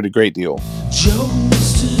worry over it a great deal. Joe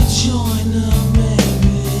used to join the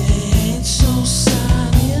maybe ain't so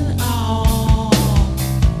signing on.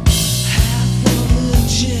 Half of the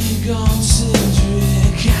jig on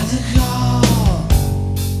Cedric at the call.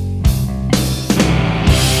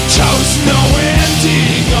 Toast no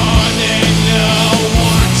ending on it, no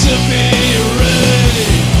want to be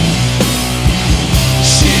rude.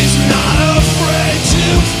 She's not afraid to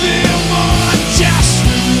feel more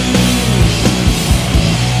desperate.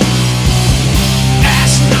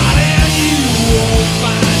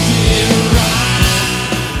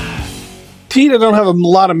 Pete, I don't have a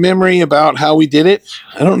lot of memory about how we did it.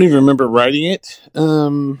 I don't even remember writing it.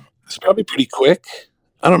 It's probably pretty quick.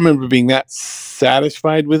 I don't remember being that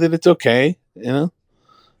satisfied with it. It's okay, you know.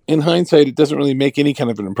 In hindsight, it doesn't really make any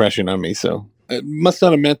kind of an impression on me, so it must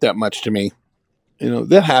not have meant that much to me. You know,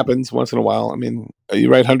 that happens once in a while. I mean,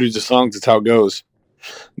 you write hundreds of songs, it's how it goes.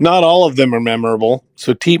 Not all of them are memorable,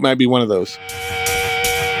 so Teat might be one of those.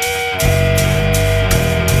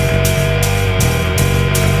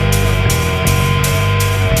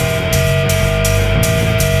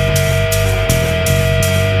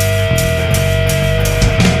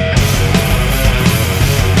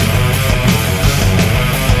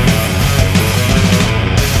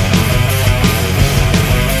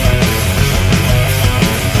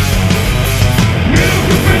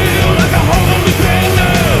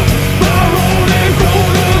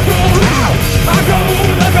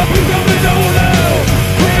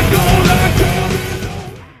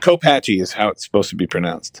 Copache is how it's supposed to be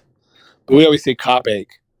pronounced. But we always say Copache.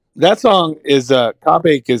 That song is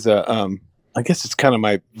Copache is I guess it's kind of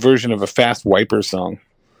my version of a Fast Wiper song.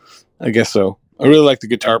 I guess so. I really like the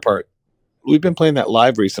guitar part. We've been playing that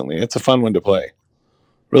live recently. It's a fun one to play.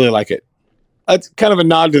 Really like it. It's kind of a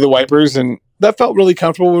nod to the Wipers, and that felt really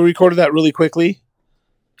comfortable. We recorded that really quickly.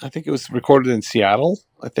 I think it was recorded in Seattle,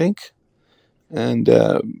 I think. And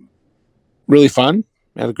really fun.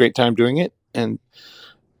 I had a great time doing it. And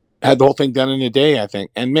had the whole thing done in a day, I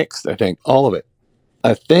think, and mixed, I think, all of it.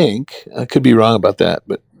 I think, I could be wrong about that,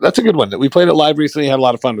 but that's a good one. We played it live recently, had a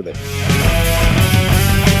lot of fun with it.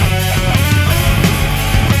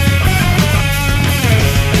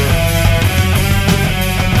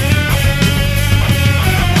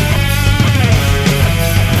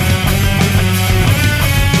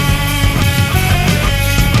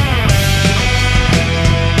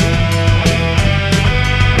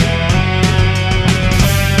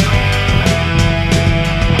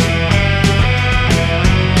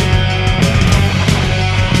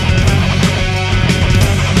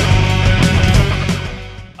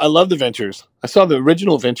 I love the Ventures. I saw the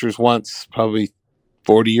original Ventures once, probably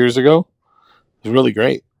 40 years ago. It was really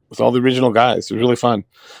great with all the original guys. It was really fun.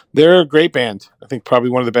 They're a great band. I think probably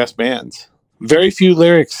one of the best bands. Very few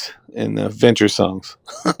lyrics in the Ventures songs,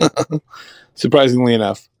 surprisingly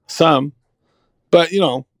enough. Some, but you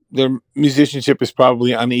know, their musicianship is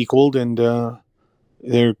probably unequaled, and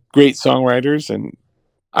they're great songwriters. And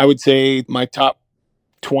I would say my top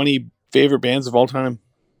 20 favorite bands of all time.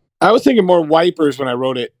 I was thinking more Wipers when I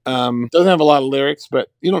wrote it. Doesn't have a lot of lyrics,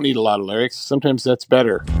 but you don't need a lot of lyrics. Sometimes that's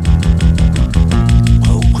better.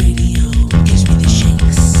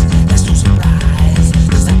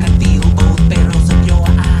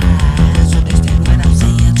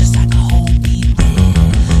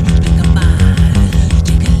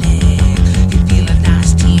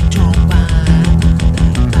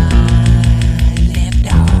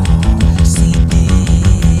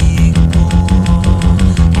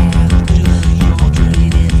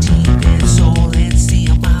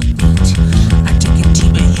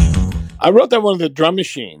 I wrote that one with a drum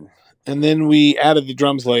machine, and then we added the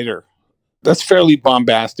drums later. That's fairly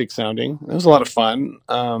bombastic sounding. It was a lot of fun.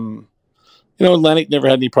 You know, Lennox never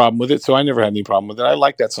had any problem with it, so I never had any problem with it. I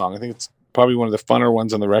like that song. I think it's probably one of the funner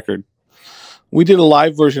ones on the record. We did a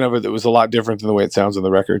live version of it that was a lot different than the way it sounds on the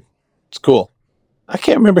record. It's cool. I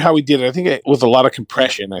can't remember how we did it. I think it was a lot of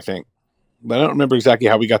compression, I think. But I don't remember exactly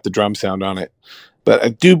how we got the drum sound on it. But I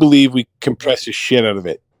do believe we compressed the shit out of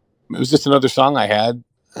it. It was just another song I had,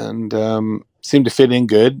 and seemed to fit in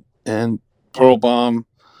good. And Pearl Bomb,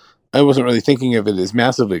 I wasn't really thinking of it as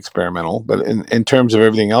massively experimental, but in terms of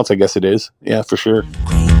everything else, I guess it is. Yeah, for sure.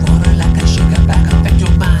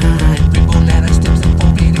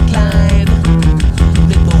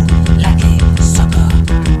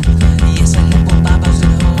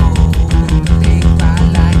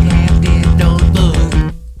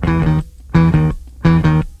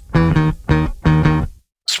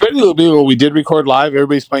 Little Beagle, we did record live.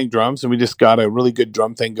 Everybody's playing drums, and we just got a really good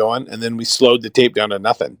drum thing going, and then we slowed the tape down to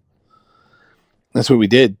nothing. That's what we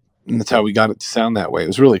did, and that's how we got it to sound that way. It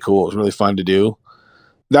was really cool. It was really fun to do.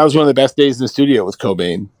 That was one of the best days in the studio with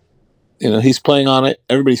Cobain. You know, he's playing on it.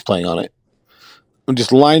 Everybody's playing on it. We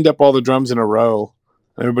just lined up all the drums in a row.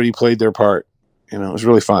 Everybody played their part. You know, it was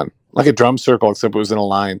really fun. Like a drum circle, except it was in a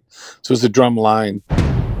line. So it was a drum line.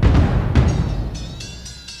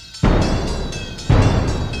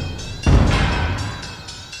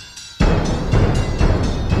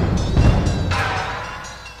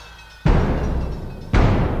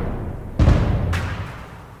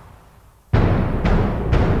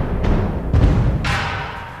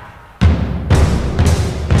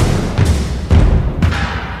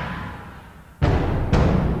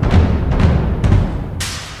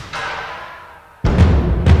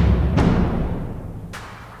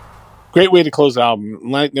 Great way to close the album.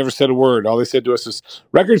 Light never said a word. All they said to us is,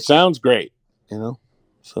 record sounds great, you know?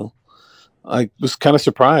 So I was kind of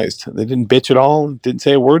surprised. They didn't bitch at all, didn't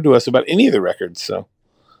say a word to us about any of the records, so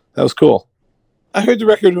that was cool. I heard the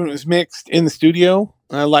record when it was mixed in the studio,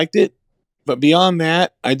 and I liked it, but beyond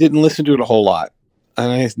that, I didn't listen to it a whole lot.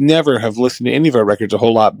 And I never have listened to any of our records a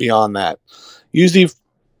whole lot beyond that. Usually,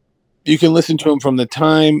 you can listen to them from the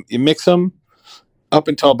time you mix them up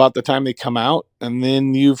until about the time they come out, and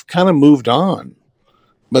then you've kind of moved on.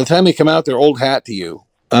 By the time they come out, they're old hat to you.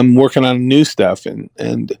 I'm working on new stuff,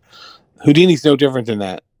 and Houdini's no different than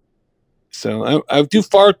that. So I do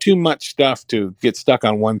far too much stuff to get stuck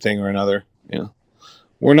on one thing or another. You know,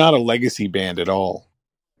 we're not a legacy band at all.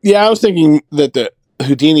 Yeah, I was thinking that the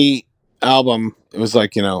Houdini album, it was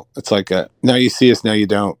like, you know, it's like a now you see us, now you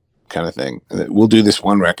don't kind of thing. We'll do this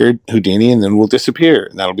one record, Houdini, and then we'll disappear,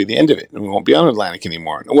 and that'll be the end of it, and we won't be on Atlantic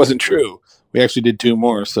anymore. And it wasn't true. We actually did 2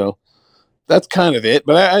 more, so that's kind of it.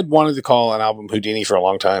 But I'd wanted to call an album Houdini for a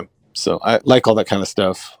long time, so I like all that kind of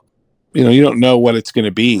stuff. You know, you don't know what it's going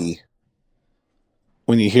to be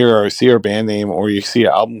when you hear or see our band name or you see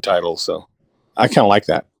an album title, so I kind of like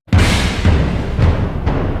that.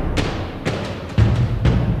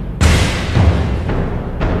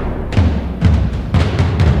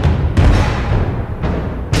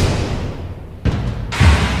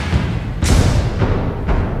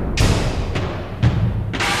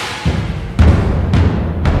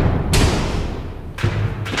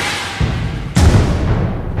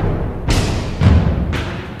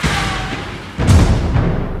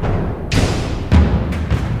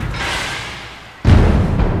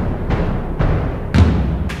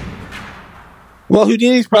 Well,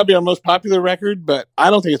 Houdini's probably our most popular record, but I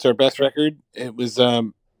don't think it's our best record. It was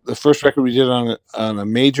the first record we did on a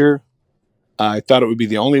major. I thought it would be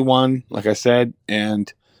the only one, like I said,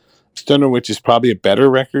 and Stoner Witch is probably a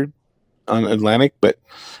better record on Atlantic, but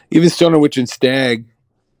even Stoner Witch and Stag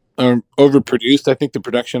are overproduced. I think the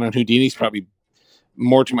production on Houdini is probably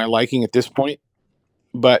more to my liking at this point,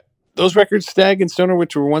 but those records, Stag and Stoner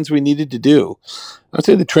Witch, were ones we needed to do. I'd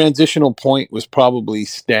say the transitional point was probably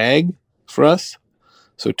Stag for us.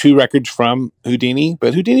 So 2 records from Houdini,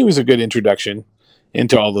 but Houdini was a good introduction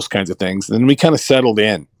into all those kinds of things. And then we kind of settled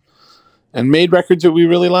in and made records that we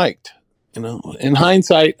really liked. You know, in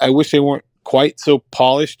hindsight, I wish they weren't quite so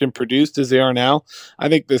polished and produced as they are now. I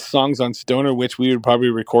think the songs on Stoner, which we would probably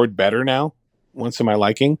record better now, once to my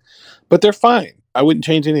liking, but they're fine. I wouldn't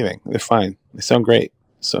change anything. They're fine. They sound great.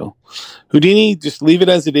 So Houdini, just leave it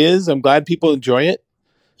as it is. I'm glad people enjoy it.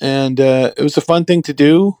 And it was a fun thing to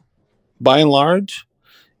do by and large,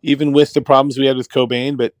 even with the problems we had with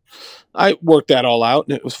Cobain, but I worked that all out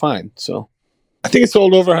and it was fine. So I think it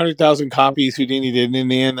sold over 100,000 copies. Houdini did, and in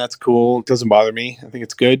the end, that's cool. It doesn't bother me. I think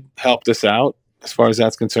it's good. Helped us out as far as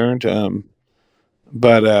that's concerned.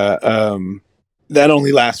 But that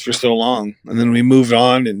only lasts for so long. And then we moved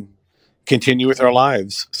on and continue with our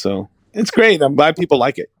lives. So it's great. I'm glad people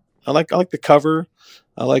like it. I like the cover.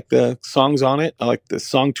 I like the songs on it. I like the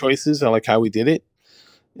song choices. I like how we did it.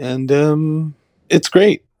 And it's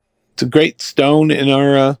great. It's a great stone in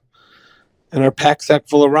our and our pack sack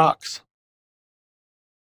full of rocks.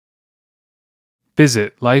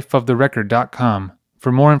 Visit lifeoftherecord.com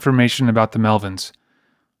for more information about the Melvins.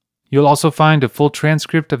 You'll also find a full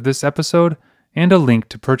transcript of this episode and a link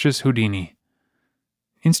to purchase Houdini.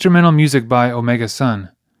 Instrumental music by Omega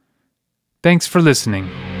Sun. Thanks for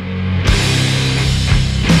listening.